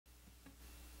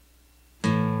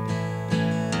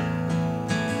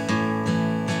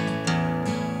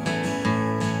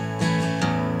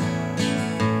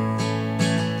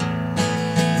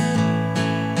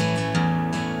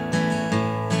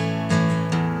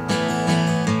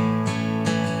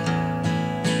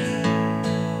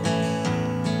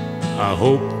I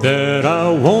hope that I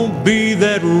won't be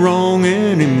that wrong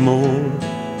anymore,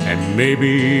 and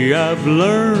maybe I've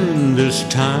learned this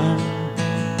time.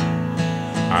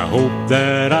 I hope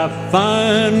that I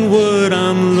find what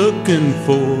I'm looking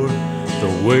for,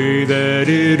 the way that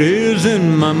it is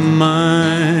in my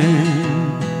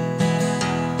mind.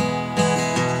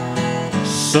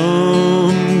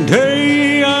 Someday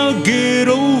I'll get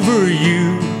over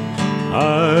you,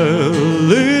 I'll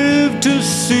live to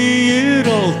see it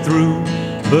all through,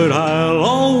 but I'll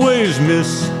always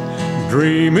miss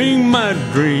dreaming my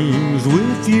dreams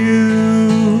with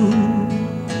you.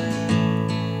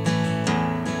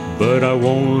 But I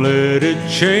won't let it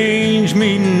change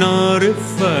me, not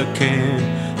if I can.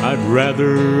 I'd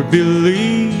rather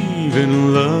believe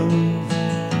in love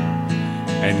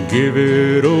and give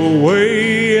it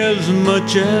away as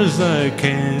much as I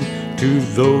can to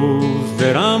those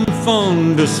that I'm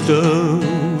fondest of.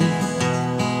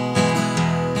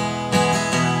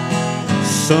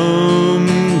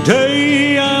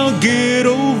 Someday I'll get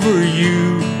over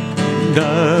you, and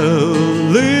I'll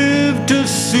live to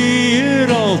see it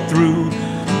all through,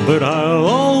 but I'll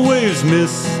always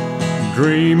miss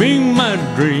dreaming my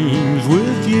dreams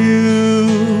with you.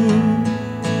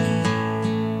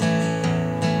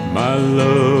 My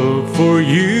love for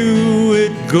you,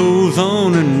 it goes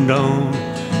on and on,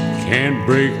 can't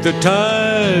break the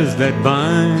ties that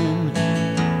bind.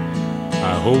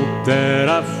 I hope that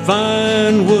I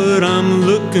find what I'm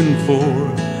looking for,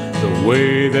 the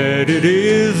way that it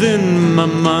is in my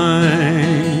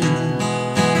mind.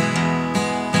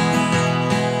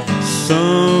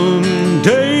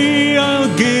 Someday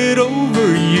I'll get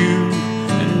over you,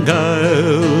 and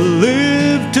I'll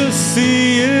live to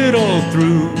see it all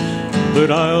through, but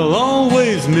I'll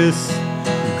always miss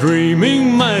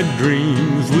dreaming my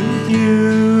dreams with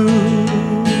you.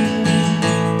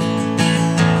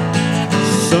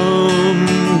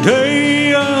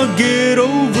 Someday I'll get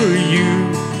over you,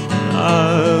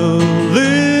 I'll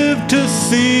live to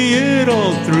see it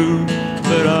all through,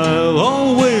 but I'll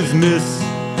always miss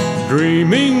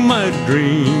dreaming my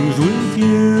dreams with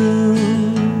you.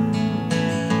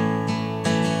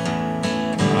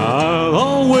 I'll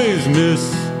always miss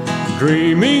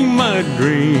dreaming my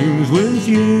dreams with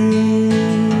you.